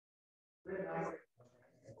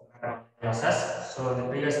process. So in the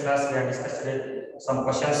previous class we have discussed some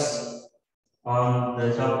questions on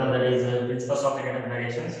the chapter that is principles of negative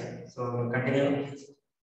variations. So we'll continue.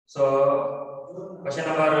 So question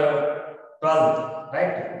number 12,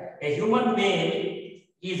 right? A human male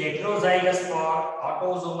is heterozygous for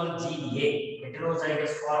autosomal gene A.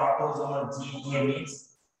 Heterozygous for autosomal gene A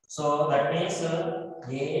means, so that means A,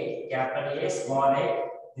 capital A, small a.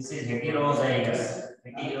 This is heterozygous.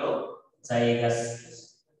 Heterozygous.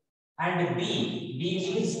 And B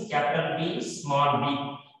means capital B, small b.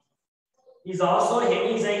 Is also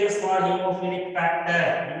hemizygous for hemophilic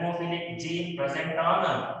factor, hemophilic gene present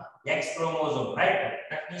on X chromosome, right?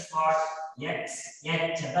 That means what? X,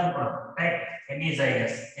 right?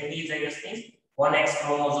 Hemizygous. Hemizygous means one X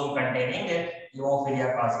chromosome containing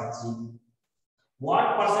hemophilia causing gene.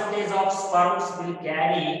 What percentage of sperms will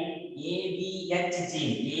carry ABH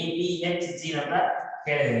gene? ABH gene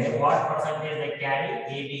what percentage they carry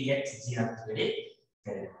ABH gene,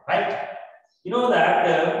 right? You know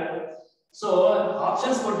that. So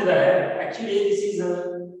options actually this is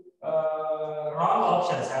wrong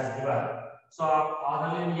options as given. So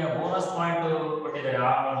already a bonus point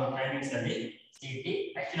timings CT.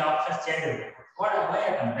 Actually options change. Why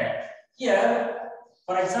here?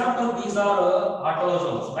 For example, these are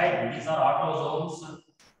autosomes, right? These are autosomes,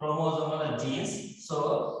 chromosomal genes.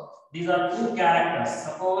 So these are two characters.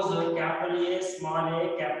 Suppose capital A, small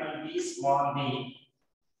a, capital B, small b.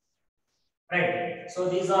 Right. So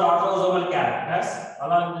these are autosomal characters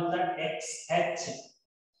along with that XH.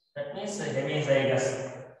 That means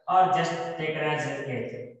hemizygous, or just taken as a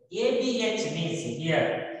ABH means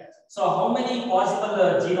here. So how many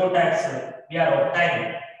possible genotypes we are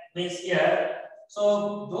obtaining? Means here.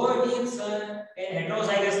 So though it is in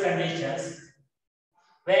heterozygous conditions,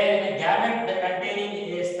 where a gamete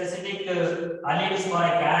containing a specific alleles for a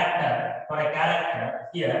character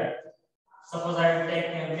here. Suppose I will take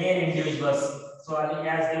male individuals. So Ali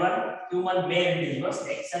has given human male individuals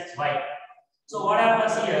XHY. So what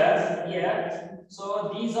happens here?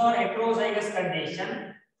 So these are heterozygous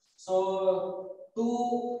condition. So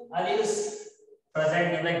two alleles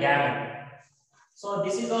present in the gamete. So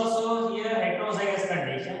this is also here heterozygous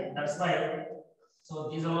condition. That's why. So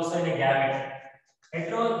these are also in a gamete.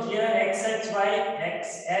 Hetero here XHY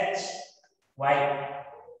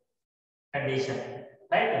condition,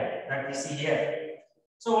 right? That we see here.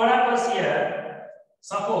 So what happens here?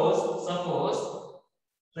 Suppose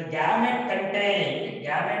the gamete containing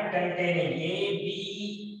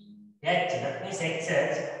ABH, that means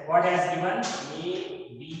XH. What has given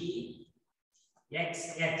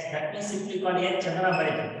ABXH? That means simply called H and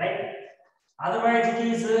right? Otherwise it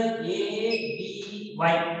is ABY,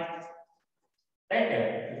 right?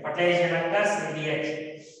 Fertilization occurs ABH.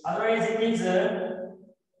 Otherwise it is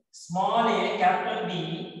small a, capital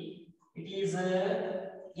B, it is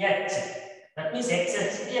H. That means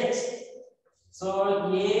XH.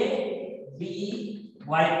 So A, B,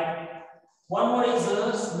 Y. One more is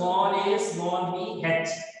small a, small b, H.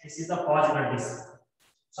 This is the possibilities.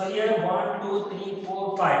 So here 1, 2, 3,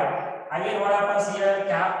 4, 5. Again, what happens here?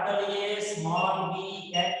 Capital A, small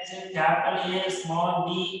b, H, capital A, small b,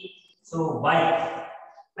 so Y.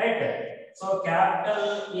 Right? So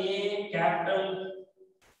capital A, capital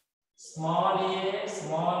small a,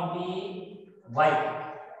 small b, Y.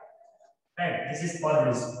 Right? This is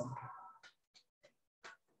possibilities.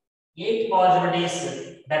 8 possibilities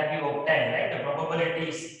that we obtain, right? The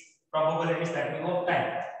probabilities that we obtain.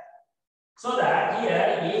 So that here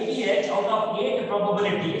ABH out of 8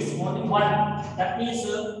 probabilities, only 1. That means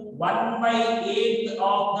 1 by 8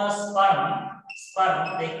 of the sperm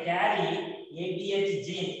they carry ABH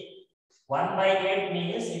gene. 1 by 8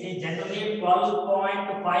 means it is generally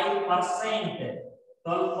 12.5%.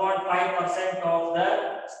 12.5% of the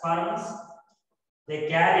sperms they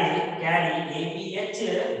carry ABH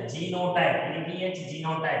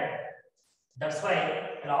genotype. That's why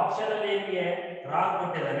the optional area wrong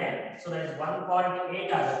kottidane. So that is 1.8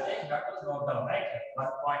 agutte. That was note down, right?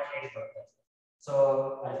 1.8. So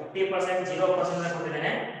 50%, 0%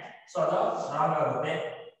 kottidane. So the wrong agutte.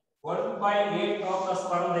 1 by 8 of the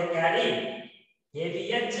sperm they carry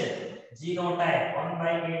ABH genotype. 1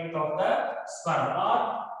 by 8 of the sperm, or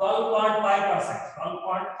 12.5%.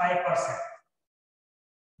 12.5%.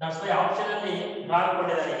 That's why optionally wrong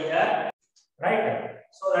kottidane here, right?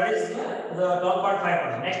 So that is the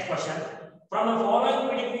 12.5%. Next question. From the following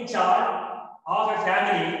predicting chart of a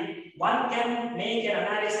family, one can make an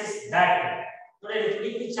analysis that today the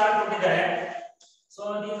predicting chart kottidare.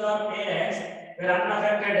 So these are parents, were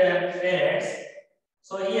unaffected parents.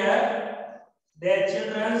 So here their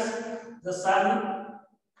children, the son,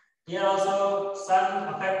 here also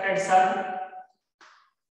son, affected son.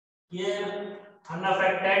 Here,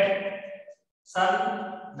 unaffected son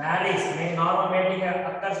marries. Normal mating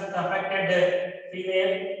occurs with affected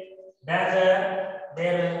female. Then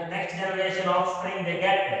their next generation offspring they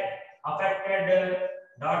get affected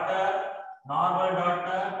daughter, normal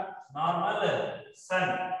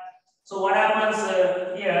son. So what happens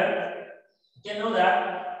here? You can know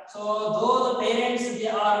that. So though the parents they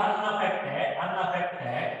are unaffected,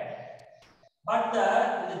 but the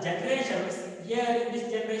generations here in this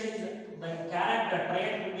generation the character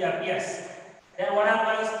trait will be appears. Then what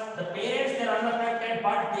happens? The parents they are unaffected,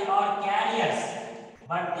 but they are carriers.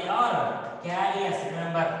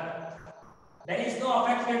 Remember, there is no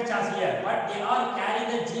affected chance here, but they are carrying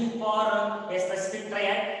the gene for a specific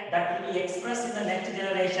trait that will be expressed in the next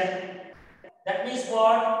generation. That means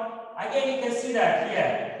what? Again, you can see that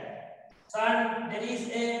here. Son, there is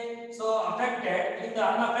a so affected. If the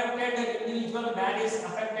unaffected individual marries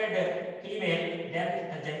affected female,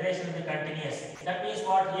 then the generation will be continuous. That means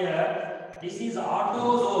what here? This is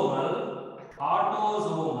autosomal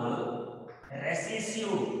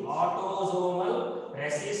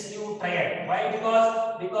recessive trait. Why?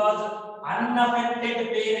 Because unaffected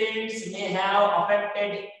parents may have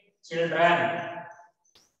affected children.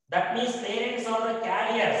 That means parents are the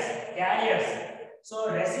carriers.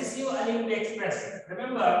 So recessive allele to express.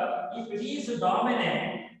 Remember, if it is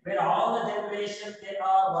dominant, where all the generations they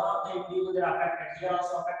are one of the individuals that are affected. Here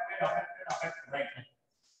also affected, right?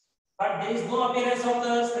 But there is no appearance of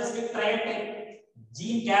the specific trait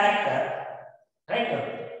gene character, right?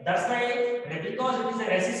 That's why because it is a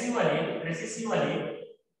recessive allele,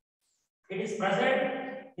 it is present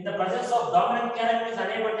in the presence of dominant character is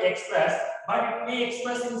unable to express, but it may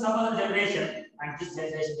express in some other generation, and this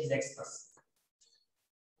generation is expressed.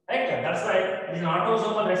 Right? That's why it is an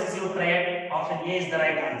autosomal recessive trait. Option A is the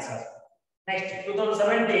right answer. Next,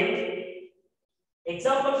 2017.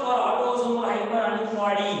 Example for autosomal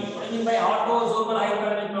hyperaneuploidy. What do you mean by autosomal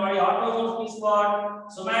hyperaneuploidy? Autosomes means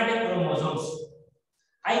what? Somatic chromosomes.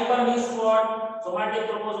 Hyper means what? Somatic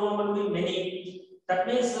chromosome will be many. That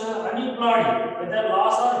means aneuploidy, whether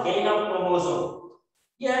loss or gain of chromosome.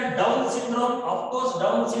 Here, Down syndrome, of course,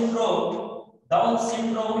 Down syndrome,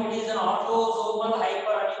 it is an autosomal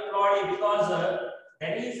hyperaneuploidy because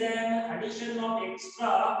there is an addition of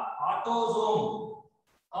extra autosome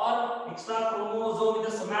or extra chromosome in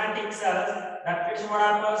the somatic cells. That means what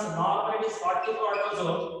happens? Normally it is 44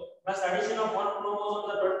 autosomes plus addition of one chromosome,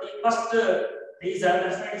 the 21st region.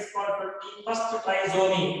 That's why it is called 21st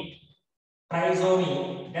trisomy.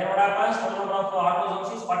 Then what happens? The number of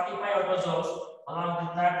autosomes is 45 autosomes. Along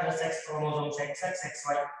with that, the sex chromosomes XX,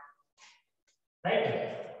 XY. Right?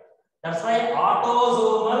 That's why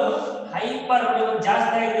autosomal hyper just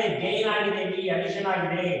like the gain agide, addition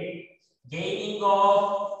agide, gaining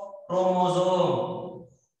of chromosome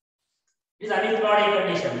is aneuploidy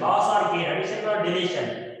condition. Loss or gain, addition or deletion.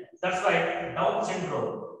 That's why Down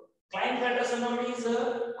syndrome. Klinefelter syndrome is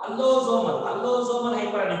allosomal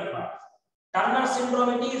hyperaneuploidy. Turner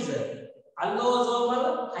syndrome it is allosomal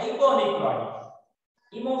hypoaneuploidy.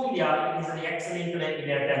 Hemophilia is an excellent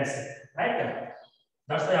inheritance, right?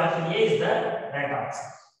 That's why option A is the right answer.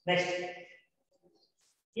 Next,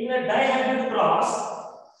 in a dihybrid cross,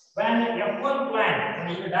 when F1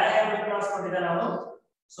 plant, in a dihybrid cross,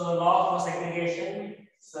 so law of segregation,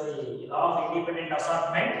 law of independent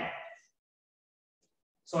assortment.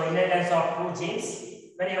 So inheritance of two genes.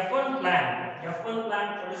 When F1 plant,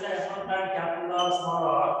 what is the F1 plant? Capital R, small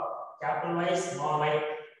r, capital Y, small y.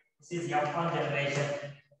 This is F1 generation.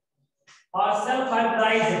 Or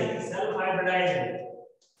self-hybridized.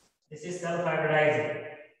 This is self-hybridized.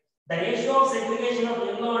 The ratio of segregation of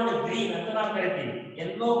yellow and green,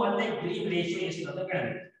 yellow and green ratio is yellow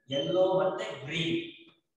and green.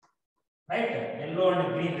 Right? Yellow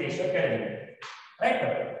and green ratio. Right?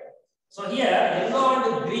 So here, yellow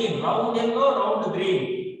and green, round yellow, round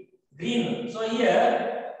green. So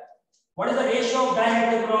here, what is the ratio of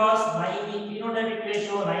dihybrid cross? 9 phenotypic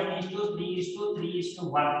ratio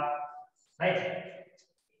 9:3:3:1. Right?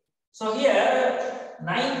 So here,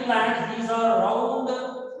 9 plants, these are round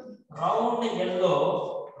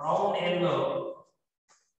yellow, round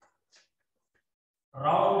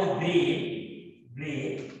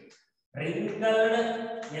green, wrinkled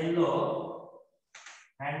yellow,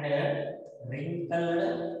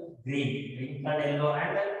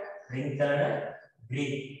 and wrinkled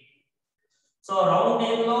green, So round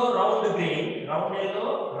yellow, round green,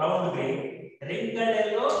 wrinkled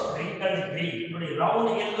yellow, wrinkled green. Round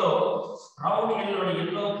yellow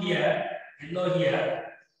here,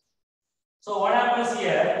 So what happens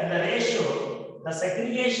here in the ratio? the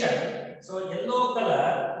segregation. So yellow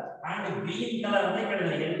color and green color,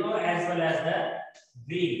 yellow as well as the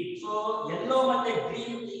green. So yellow and the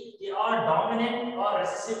green, they are dominant or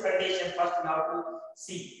recessive condition. First we have to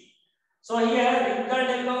see. So here wrinkled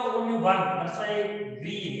yellow only one. That's why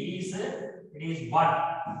green is one,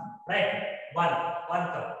 right? One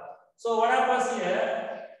color. So what happens here?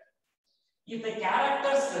 If the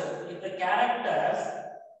characters,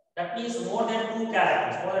 that means more than two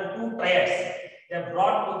characters, more than two triads, they are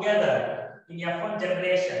brought together in F1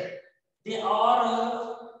 generation. They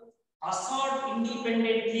are assort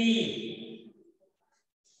independently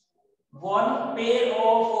one pair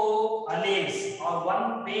of alleles or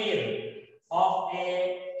one pair of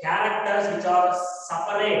a characters which are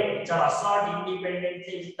separate, which are assort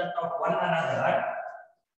independently with that of one another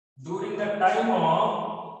during the time of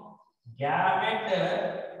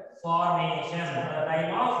gamete formation.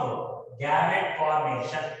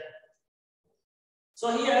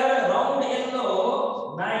 So here round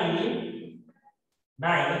yellow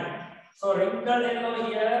 9. So wrinkled yellow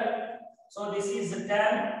here. So this is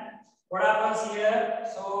 10. What happens here?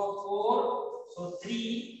 So 4. So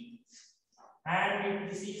 3. And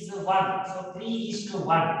this is 1. So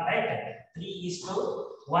 3:1, right?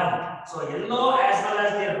 3:1. So yellow as well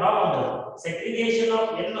as the round. Segregation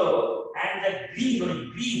of yellow and the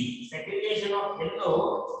green. Segregation of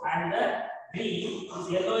yellow and the green. Is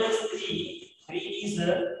yellow is 3. Green is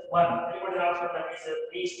 1. Everybody also that is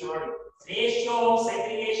 3:1. Ratio of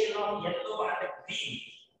segregation of yellow and green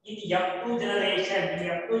in the F2 generation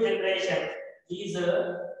is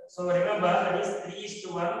so remember that is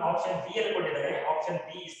 3:1. Option B option B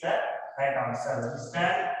is the right answer.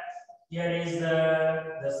 Understand? Here is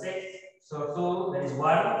the 6. So 2, that is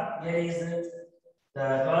 1. Here is the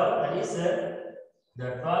 12, that is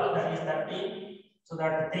the 12, that is 13. So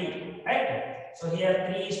that 3, right? So here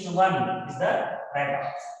 3:1 is the right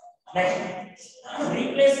answer. Next,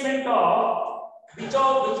 replacement of which one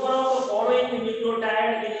of the following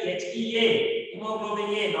nucleotide in HbA, hemoglobin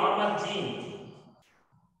A, normal gene,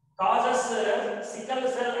 causes sickle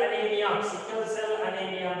cell anemia.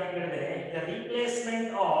 The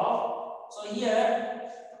replacement of, so here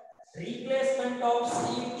replacement of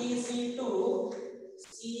CTC to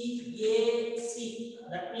CAC.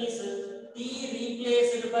 That means T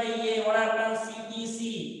replaced by A. What happens? CTC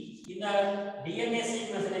in the DNA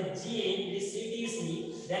sequence in a gene. This CTC,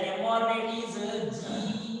 then mRNA is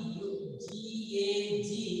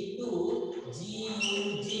GAG to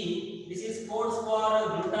GUG. This is codes for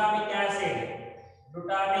glutamic acid.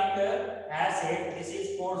 This is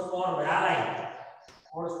codes for valine.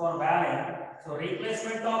 So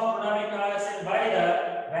replacement of glutamic acid by the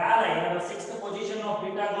valine, the 6th position of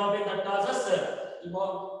beta globin, that causes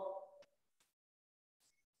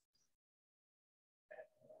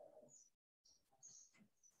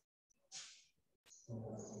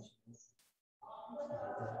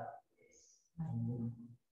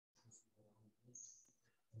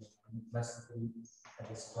plus 3, that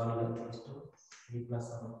is 12 is to 3 plus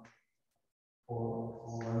 7,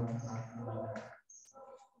 4, 1,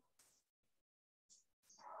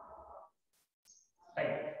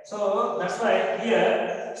 right. So that's why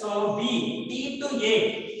here, so B, T to A.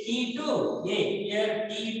 Here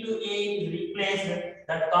T to A is replaced,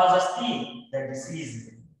 that causes the disease.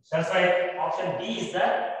 That's why option D is the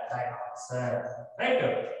right answer. Right?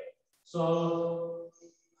 So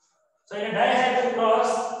in a dihedral cross,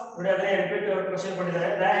 we have to repeat your question.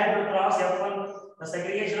 Dihedral cross F1, the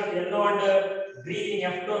segregation of yellow and green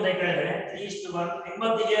in F2 they call 3:1.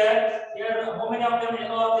 Remember here how many of them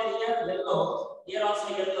yellow are there here? Yellow. Here also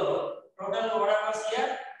yellow. Total what happens here?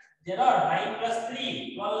 There are 9 plus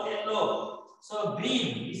 3, 12 yellow. So green.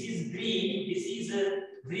 This is green.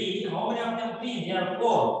 How many of them green? There are 4.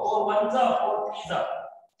 4 ones are, 4 threes are.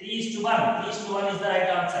 3:1. 3:1 is the right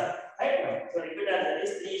answer. Right? So repeat as it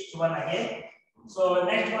is 3:1 again. So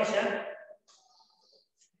next question.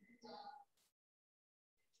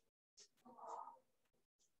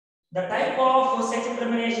 The type of sex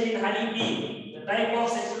determination in honeybee.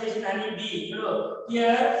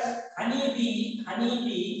 Here honeybee,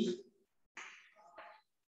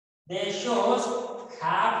 they shows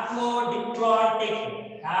haplodiploid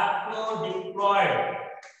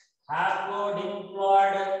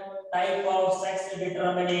type of sex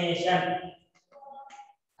determination.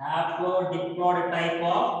 Haplodiploid type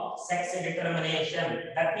of sex determination.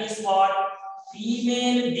 That means what?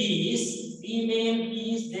 Female bees,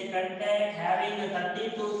 they contain having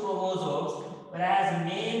 32 chromosomes, whereas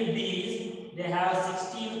male bees, they have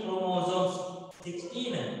 16 chromosomes.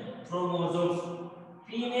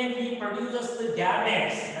 Female bee produces the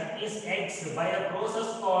gametes, that is eggs, by a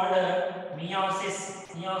process called meiosis.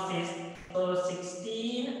 Meiosis. So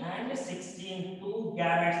 16 and 16, two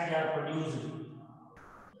gametes they are produced.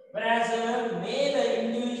 Whereas male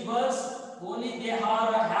individuals only they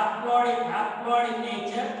are haploid in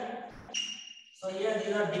nature. So here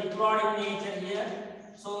these are diploid in nature here.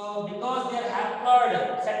 So because they are haploid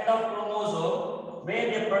set of chromosome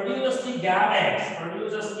where they produces the gametes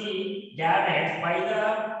by the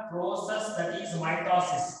process that is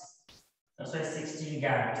mitosis. That's why 16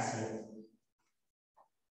 gametes here.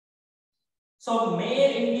 So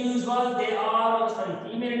male individual they are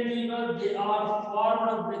female individual they are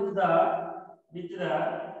formed with the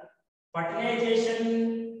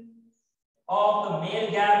fertilization of the male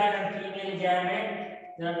gamete and female gamete.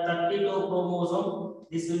 There are 32 chromosomes.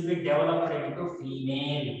 This will be developed into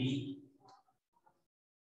female bee.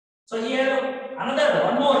 So here another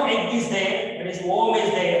one more egg is there. That is ovum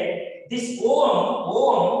is there. This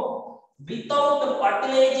ovum without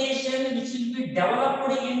fertilization which will be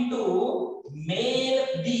developed into male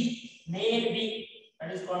bee. Male bee.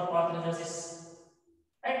 That is called parthenogenesis.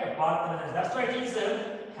 Right? Parthenogenesis. That's why it is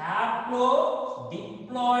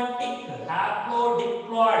haplodiploid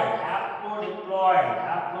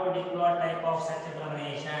type of sex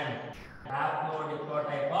determination. Haplodiploid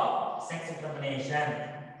type of sex determination.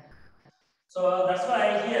 So that's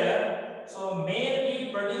why here, so male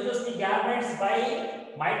bee produces the gametes by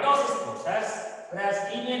mitosis process, whereas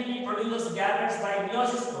female bee produces gametes by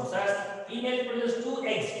meiosis process. Female produces two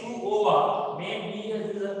eggs, two ova. Male bee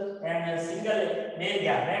is a single male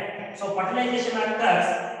gamete. So fertilization occurs.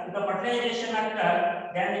 If the fertilization occurs,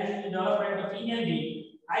 then it will be developed into female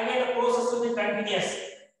bee. Again, the process will be continuous.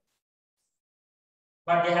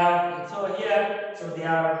 But they have they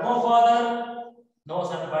have no father. No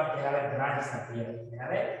son, but they have a grandson here. They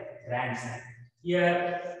have a grandson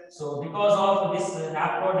here. So because of this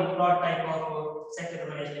haplodiploid type of sex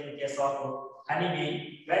determination in case of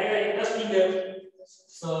honeybee, very interesting.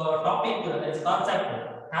 So topic is concept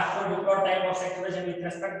haplodiploid type of sex determination with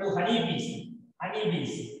respect to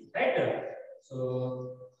honeybees, right? So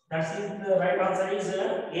that's it. The right answer is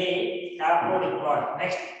A, haplodiploid.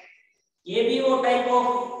 Next, ABO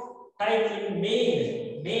type in male.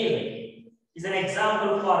 Is an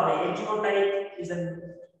example for ABO type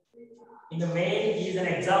in the male is an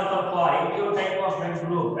example for ABO type of blood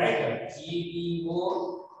group, right?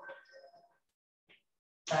 ABO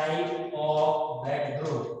type of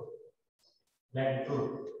blood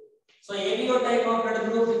group. So ABO type of blood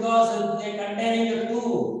group because they contain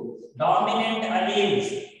two dominant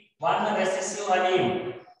alleles, one recessive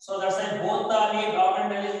allele. So that's why both the allele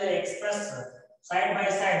dominant alleles they express side by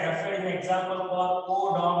side. That's why it is an example for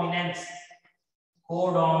codominance.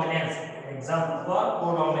 Example for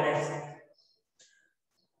codominance.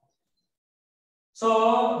 So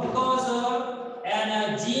because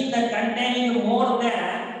an gene that containing more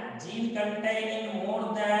than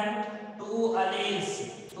two alleles,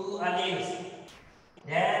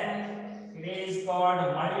 then it is called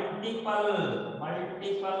multiple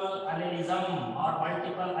allelism or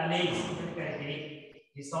multiple alleles.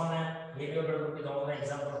 This one variable is also an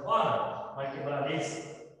example for multiple alleles.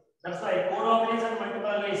 That's why codominance and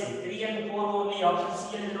multiple alleles. 3 and 4 only. Option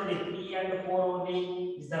C is only 3 and 4 only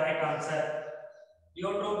is the right answer.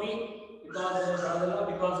 Eutropy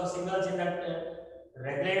because a single gene that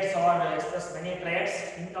regulates or expresses many traits.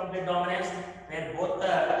 Incomplete dominance where both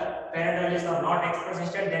the parent alleles are not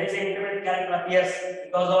expressed. There is an intermediate character appears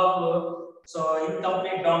because of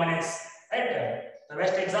incomplete dominance. Right. The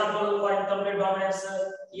best example for incomplete dominance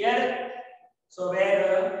here. So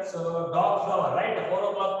where dog flower, right? The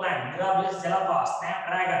 4 o'clock plant, Mirabilis gelapa,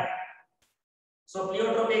 snapdragon. So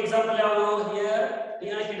pleiotropy example here,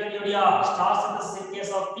 Pinacytidiodia, star synthesis in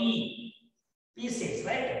case of pea seeds,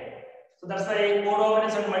 right? So that's why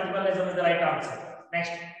codominance and multiplism is the right answer.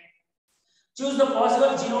 Next, choose the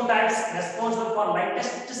possible genotypes responsible for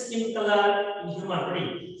lightest skin color in human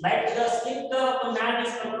body. Like the skin color of the man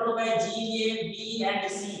is controlled by G, A, B, and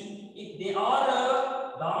C. If they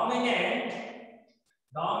are dominant,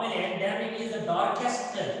 then it is the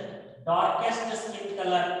darkest skin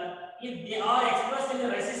color. If they are expressed in the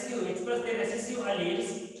recessive alleles,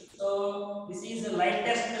 so this is the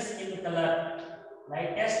lightest skin color.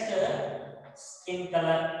 Right?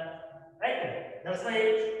 That's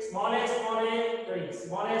why small a, small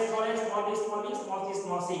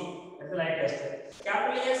c. That's the lightest.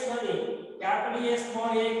 Capital A, small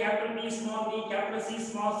a, capital B, small b, capital C,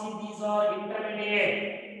 small c. These are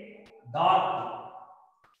intermediate, dark.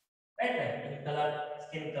 Right?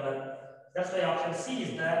 Skin color. That's why option C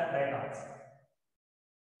is the right answer.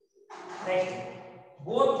 Next,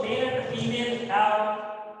 Both male and female have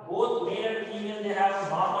they have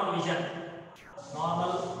normal vision.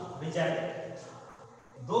 Normal vision.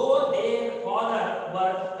 Though their father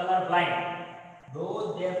were colorblind,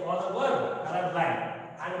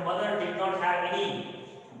 and mother did not have any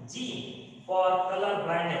gene for color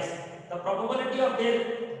blindness, the probability of their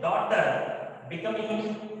daughter becoming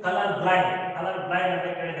color blind ಅಂತ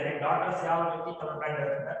ಕೇಳಿದರೆ daughters ಯಾವ ರೀತಿ color blind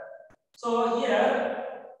ಇರುತ್ತೆ. So here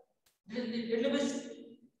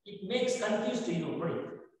it makes confused to you.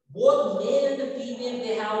 Both male and female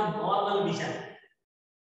they have normal vision.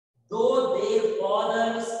 Though their father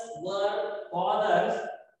were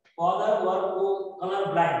color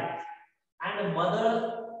blind and mother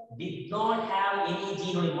did not have any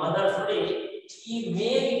gene. Mother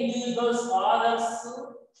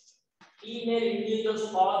female individuals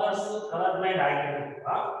fathers color blind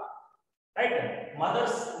ಆಗಿರುತ್ತಾ, right?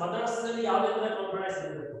 mothers ಯಾವುದೆಲ್ಲ color blindness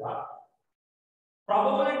ಇರುತ್ತಾ,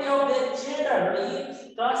 probability of their children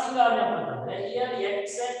crossing ಆಗ್ಬೇಕಂತಂದ್ರೆ here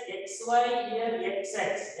xx xy, here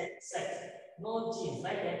xx no genes,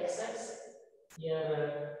 right? xx here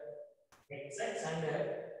xx and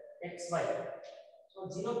xy, so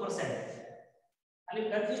 0%. ಅಲ್ಲಿ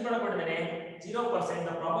confuse ಮಾಡಬೇಡಿದ್ರೆ 0%.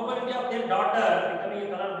 the probability of their daughter becoming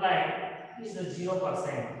color blind is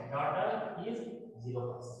 0%. daughter is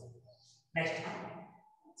 0%. next,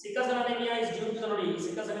 sickle cell anemia is due to ನೋಡಿ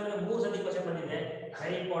sickle cell anemia 3 ಸತಿ question ಬಂದಿದೆ.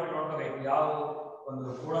 Very important ನೋಡ್ಕೋಬೇಕು ಯಾವ ಒಂದು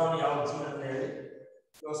codon ಯಾವ gene ಅಂತ ಹೇಳಿ.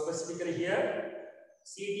 so specifically here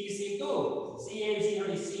CTC2 CAC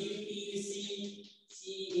ನೋಡಿ CTC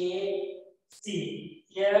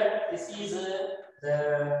here this is the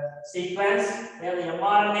sequence where the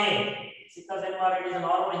mRNA sickle cell mRNA is a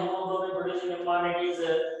normal hemoglobin producing mRNA is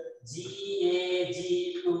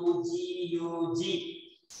GAG2GUG.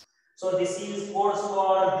 so this is codes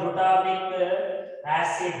for glutamic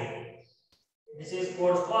acid. This is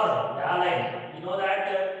codes for valine. You know that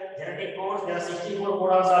genetic codes, there are 64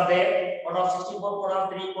 codons are there. Out of 64 codons,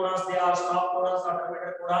 3 codons they are stop codons or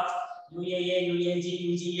terminator codons, UAA, UAG,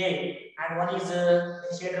 UGA, and one is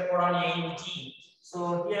initiator codon AUG. So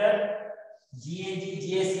here GAG,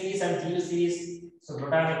 GA series and GU series, so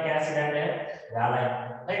glutamic acid and valine,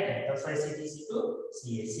 right? That's why CTC to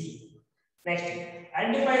CAC. Next,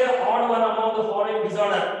 identify the odd one among the following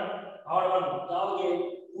disorder. Odd one ಯಾವುದು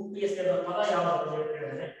UPS ಗೆ ಪದ ಯಾವುದು ಅಂತ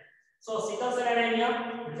ಹೇಳಿದ್ರೆ, so sickle cell anemia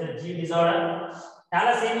is a gene disorder.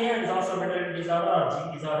 Thalassemia is also a mental disorder or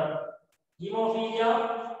gene disorder. Hemophilia,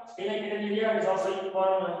 phenylketonuria is also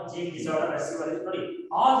one gene disorder.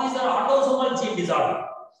 All these are autosomal gene disorder.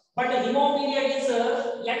 But hemophilia is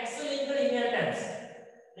X-linked inheritance.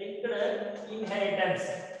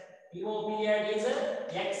 Hemophilia is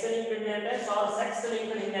X-linked inheritance or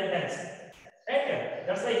sex-linked inheritance. Right?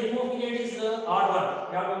 That's why hemophilia is odd one.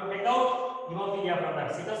 You have to take out hemophilia from that.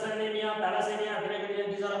 Sickle cell anemia, thalassemia, phenylketonuria,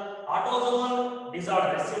 these are autosomal disorder,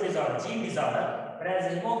 recessive disorder, gene disorder. Whereas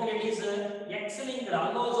hemophilia is X-linked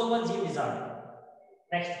allosomal gene disorder.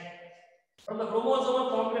 Next, from the chromosomal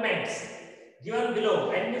complements given below,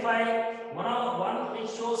 identify one which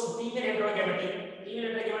shows female heterogamity.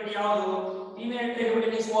 Female heterogamety ಯಾವುದು? Female heterogamety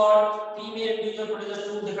means what? Female individual produces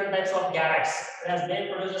 2 different types of gametes, whereas male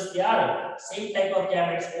produces the same type of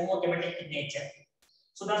gametes, homogametic in nature.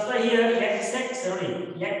 So that's why here XX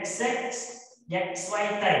XY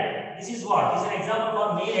type. This is what? This is an example for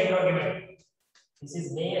male heterogamety. This is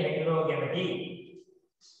male heterogamety.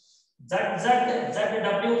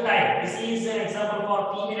 ZW type. This is an example for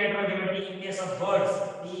female heterogamety in case of birds.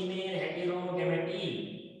 Female heterogamety.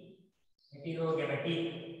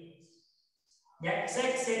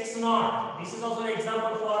 XX naught. This is also an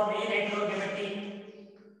example for male heterogamety.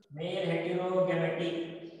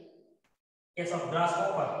 Case of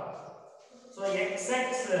grasshopper. So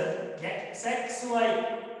XXY.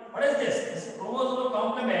 What is this? This is chromosomal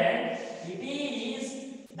complement. It is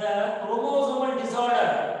the chromosomal disorder.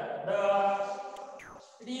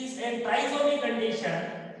 It is a trisomy condition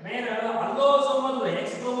where allosomal X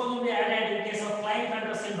chromosome is added in case of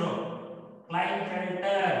Klinefelter syndrome.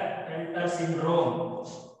 Klinefelter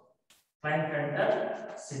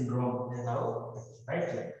syndrome. Now, right?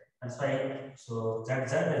 That's why. So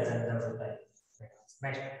ZZ type.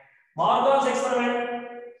 Next, Morgan's experiment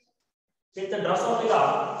with the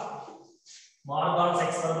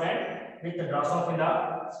Drosophila.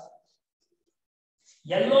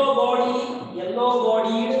 Yellow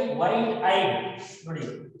bodied, white eyed.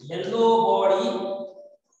 Yellow body,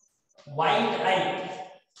 white eyed.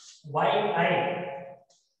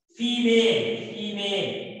 Female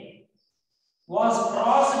was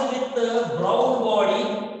crossed with brown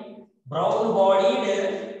bodied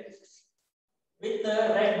with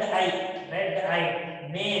red eye.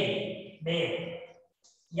 male.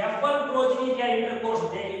 F1 progeny they are intercourse.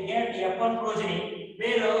 They get F1 progeny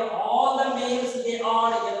where all the males they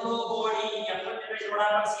are yellow body. F1 generation what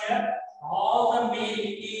happens here? All the male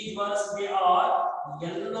individuals they are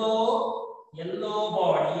yellow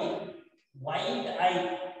body, white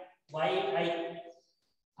eye,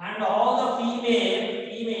 and all the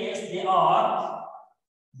females they are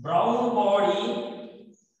brown body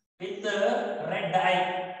with red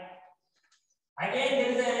eye. Again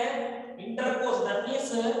there is a intercourse, that means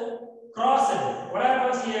crossed. What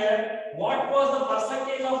happens here? What was the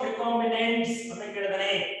percentage of recombinants?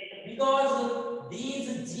 Because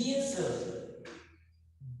these genes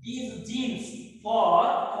for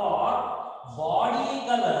body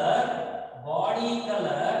color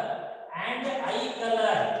and eye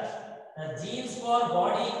color, the genes for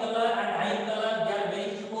body color and eye color, they are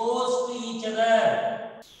very close to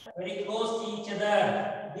each other.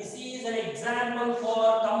 This is an example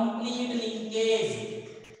for complete linkage.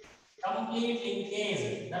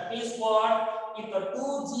 That means what? If the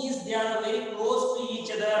two genes they are very close to each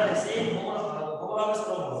other, the same homologous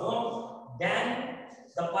chromosome, then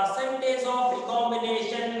the percentage of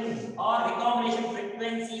recombination or recombination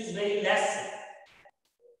frequency is very less.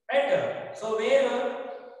 Right? So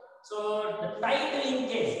the tight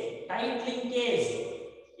linkage,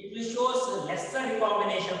 it will shows lesser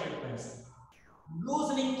recombination frequency.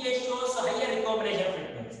 Loose linkage shows higher recombination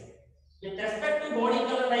frequency. With respect to body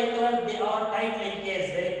color, eye color, they are tight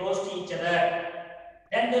linkage, very close to each other.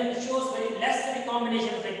 Then it shows very less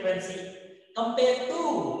recombination frequency compared to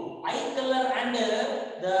eye color and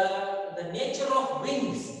the nature of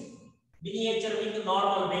wings, miniature wing,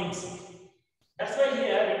 normal wings. That's why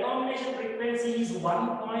here recombination frequency is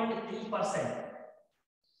 1.3%.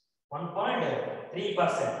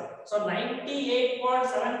 1.3%. So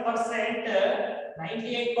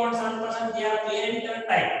 98.7%, they are parental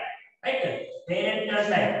type, right? Parental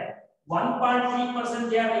type. 1.3%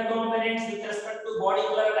 they are recombinants with respect to body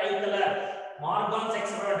color, eye color. Morgan's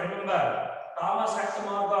experiment, remember? Thomas H.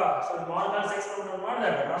 Morgan. So Morgan's experiment not.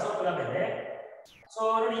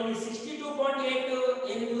 So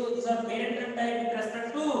 62.8 is a parental type with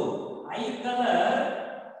respect to eye color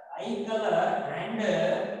and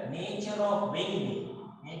nature of wings.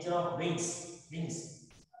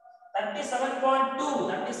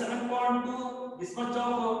 37.2, this much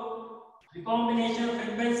of recombination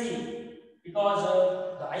frequency, because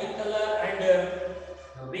the eye color and the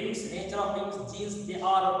wings, nature of wings, genes, they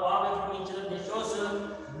are far away from each other. They shows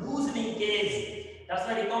loose linkage. That's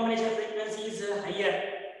why recombination frequency is higher.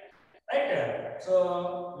 Right? So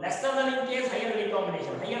lesser the linkage, higher the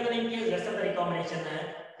recombination. Higher the linkage, lesser the recombination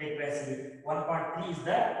frequency. 1.3 is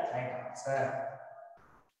the right answer.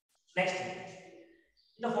 Next.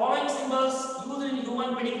 In the following symbols used in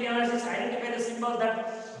human pedigree analysis, identify the symbols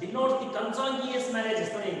that denote the consanguineous marriage.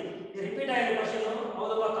 Sorry, repeat I question.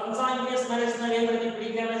 Consanguineous marriage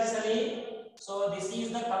pedigree analysis. So this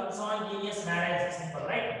is the consanguineous marriage symbol,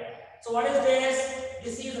 right? So what is this?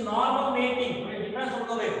 This is normal mating.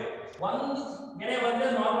 One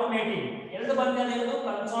normal mating.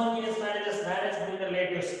 Consanguineous marriage between the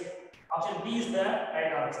relatives. Option B is the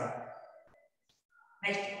right answer.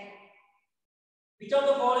 Next. Which of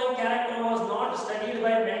the following character was not studied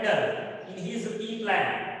by Mendel in his pea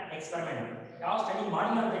plant experiment? How study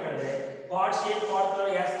pod shape, pod color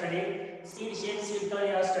he has studied, seed shape, seed color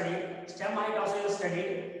he has studied, stem height also he has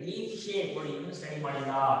studied, leaf shape, study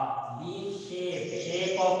leaf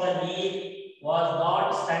shape of the leaf was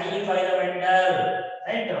not studied by the Mendel.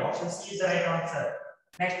 Right? Option C is the right answer.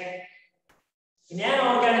 Next. In an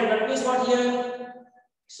organism, that means what here?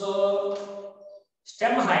 So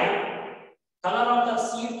stem height, color of the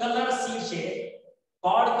seed color, seed shape,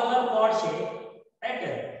 pod color, pod shape, right?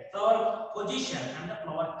 Flower position and the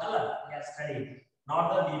flower color we have studied, not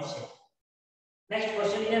the leaf shape. Next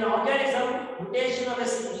question: in an organism, mutation of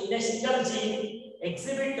in a single gene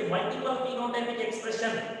exhibit multiple phenotypic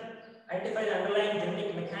expression. Identify the underlying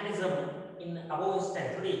genetic mechanism in above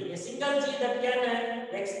instance. A single gene that can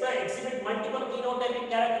exhibit multiple phenotypic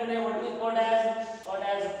characteristics, what is called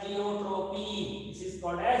as pleiotropy. This is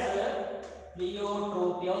called as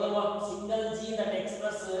pleiotropy. Although single gene that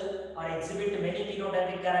express or exhibit many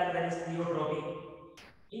phenotypic characters is pleiotropy.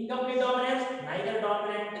 Incomplete dominance, neither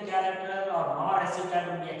dominant character nor recessive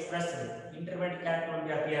character will be expressed. Intermediate character will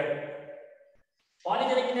be appear.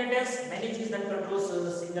 Polygenic inheritance, many genes that controls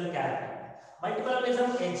single character. Multiple allelism,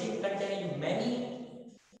 a gene containing many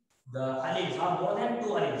alleles or more than 2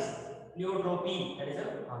 alleles. Pleiotropy, that is the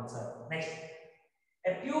answer. Next. A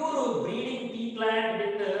pure breeding pea plant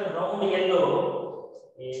with round yellow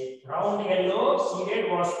A round yellow seeded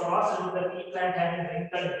was crossed with the pea plant having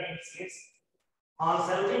wrinkled green seeds. On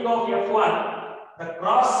selfing of F1, the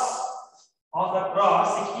cross of the cross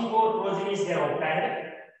 64 progenies were obtained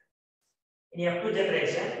in F2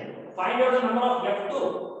 generation. Find out the number of F2.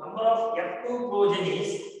 Number of F2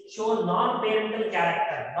 progenies show non-parental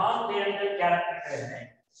character. Non-parental character.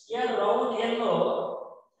 Here round yellow.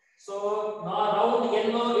 So now round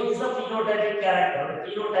yellow it is a phenotypic character.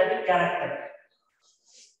 Phenotypic character.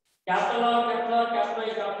 Capital R, capital R, capital A,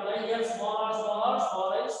 capital I. Here small r, small r, small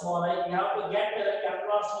I, small I. You have to get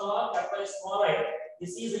capital R, small r, capital I, small I.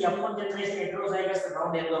 This is the F1 generation heterozygous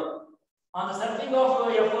round yellow. On the surfing of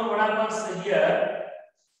F1, what happens here?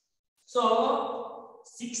 So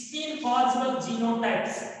 16 possible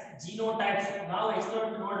genotypes. Genotypes. Now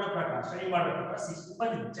experiment note prakash. Study ಮಾಡಬೇಕು. 6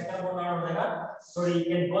 checkerboard ನೋಡಿದಾಗ. So you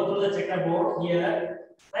can go through the checkerboard here.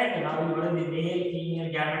 Right now you are in the male female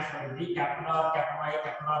gametes ಮಾಡಿದ್ವಿ. Capital R, capital I,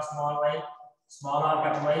 capital R, small I, small r,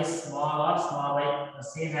 capital I, small r, small I. The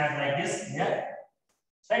same as like this here.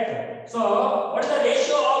 Right. So what is the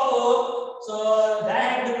ratio of so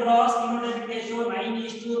direct cross phenotypic ratio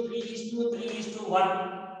 9:3:3:1.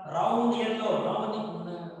 Round yellow, round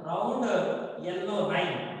yellow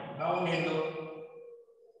 9. Round yellow.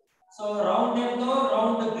 So round yellow,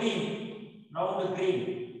 round green.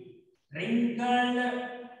 Wrinkled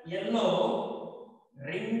yellow,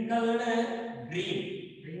 wrinkled green.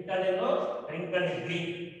 Wrinkled yellow, wrinkled green.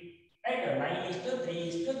 Right?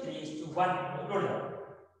 9:3:3:1.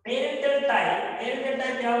 Parental type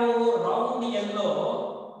yavu round yellow,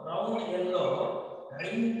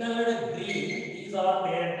 wrinkled green. These are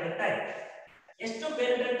parental type. ಎಷ್ಟು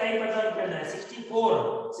parental type ಅಂತ ಹೇಳಿದ್ರೆ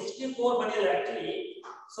 64 ಬಂದಿದೆ actually.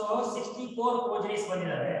 So 64 progenies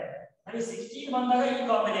ಬಂದಿದ್ದಾರೆ. ಅಲ್ಲಿ 16 ಬಂದಾಗ ಈ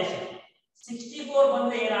combination 64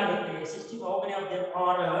 ಬಂದ್ರೆ ಏನಾಗುತ್ತೆ 64 how many of them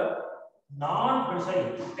are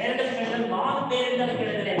parental ಕೇಳಿದ್ರೆ non parental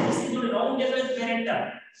ಕೇಳಿದ್ರೆ this is round yellow is parental.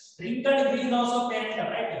 Wrinkled green is also parental,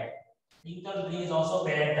 right? Wrinkled green is also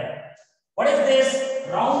parental. What is this?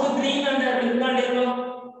 Round green and wrinkled yellow.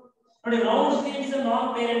 But round green is a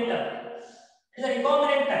non-parental. It is a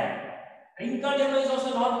recombinant type. Wrinkled yellow is also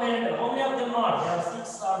non-parental. How many of them are? There are 6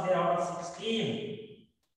 are there out of 16.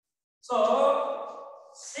 So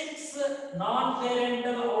 6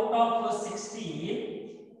 non-parental out of 16.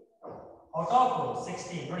 Out of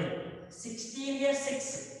 16. Right? 16 is 6.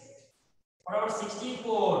 What about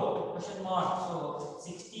 64? Question mark. So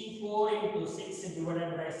 64 into 6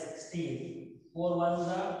 divided by 16. 4 ones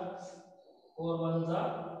are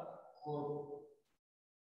 4.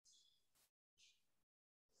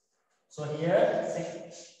 So here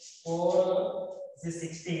 4 this is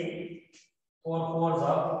 16. 4 4s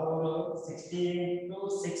are 4 16 to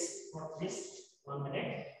 6. What this? 1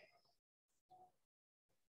 minute.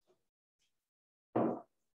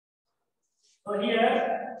 So here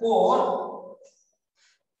 4.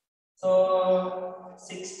 So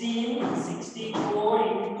 64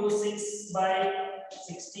 into 6 by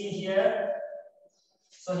 16 here.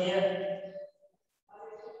 So here.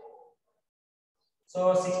 So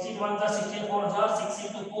 16 ones are 16 fours are 6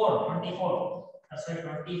 into 4 24. That's why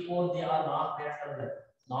 24 they are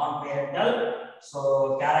non-parental. So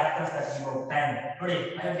characters that you obtain. Today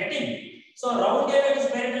I am getting. So round yellow is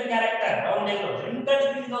parental character. Round yellow. Wrinkled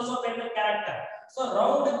green is also parental character. So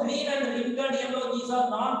round green and wrinkled yellow, these are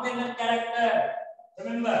non-parental character.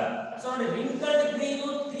 Remember. So wrinkled green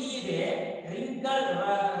 3 ಇದೆ,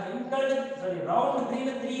 round green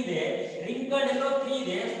 3 ಇದೆ, wrinkled yellow 3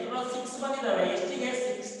 ಇದೆ. So 6 ಬಂದಿದಾವೆ. ಎಷ್ಟಿಗೆ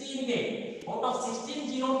 16 ಗೆ. Out of 16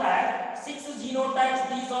 genotypes, 6 genotypes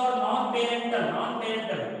these are non-parental.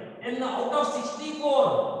 And out of 64,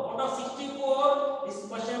 this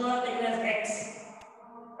question was taken as X.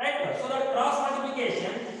 Right? So that cross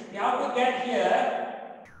multiplication, we have to get here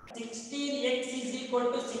 16x is equal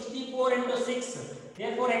to 64 into 6.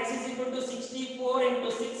 Therefore, x is equal to 64 into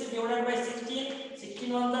 6 divided by 16.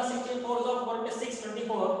 16 ones are 16 fours are 4 into 6,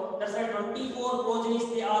 24. That's why 24 progenies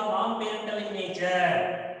they are non-parental in nature.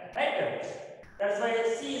 Right? That's why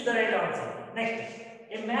C is the right answer. Next,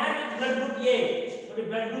 a man with blood group A. So the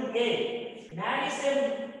blood group A. Marries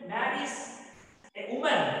a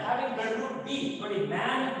woman having blood group B. So the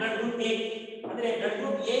man with blood group A. ಅಂದ್ರೆ blood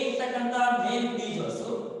group A ಇರ್ತಕ್ಕಂತ ಮೇಲ್ ಬೀಜಸ್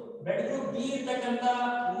blood group B ಇರ್ತಕ್ಕಂತ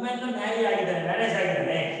woman marriage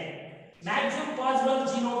ಆಗಿದ್ದಾರೆ. Maximum possible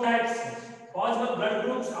genotypes, possible blood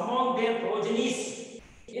groups among their progenies.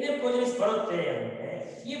 ಏನೇ progenies ಬರುತ್ತೆ ಅಂದ್ರೆ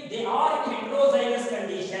if they are in heterozygous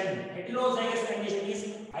condition is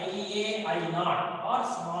IA I0 or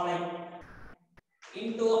small I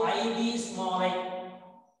into IB small I.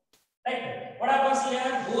 Right? What happens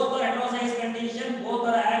here? Both are heterozygous condition, both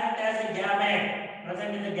are act as a gamete.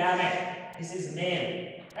 present in the gamete. This is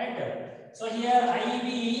male, right? So here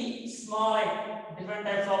IV small I, different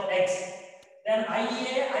types of eggs. Then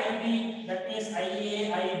IA, IB, that means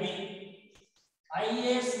IA, IB,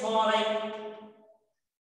 IA small I,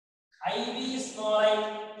 IB small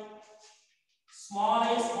I, small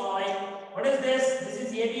I, small I. What is this? This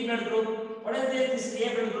is AB blood group. What is this? This is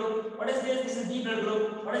A blood group. What is this? This is B blood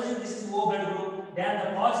group. What is this? This is O blood group. Then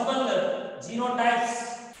the possible genotypes,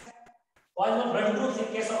 possible blood groups in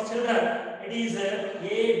case of children, it is A,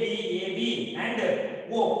 B, and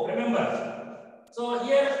O. Remember. So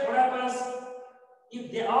here, what happens?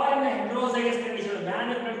 If they are in a heterozygous condition, man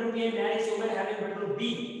with blood group A, man is woman having blood group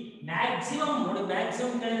B,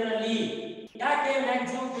 maximum generally. ಯಾಕೆ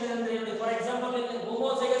maximum generally? For example, in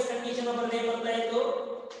homozygous condition ಒಬ್ಬರಿಗೆ ಏನು ಬರ್ತಾ ಇತ್ತು?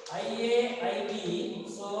 IA, IB,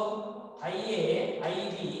 so IA,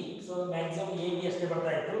 IB, so maximum AB ಅಷ್ಟೇ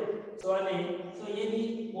ಬರ್ತಾ ಇತ್ತು. So ಅಲ್ಲಿ so AB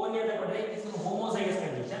only ಅಂತ ಕೊಟ್ಟರೆ this is homozygous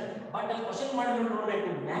condition. But ಅಲ್ಲಿ ಕ್ವೆಶ್ಚನ್ ಮಾಡಿ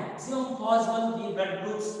ನೋಡಬೇಕು maximum possible B blood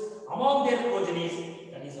groups among their progenies.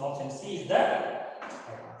 That is option C is the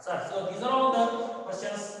sir. So these are all the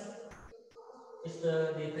questions. It's the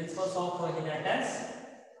principles of inheritance.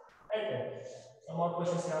 Right. Some more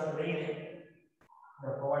questions you have to read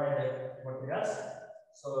the provided materials.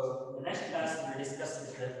 So in the next class we will discuss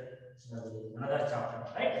with another chapter.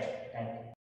 Right. Thank you.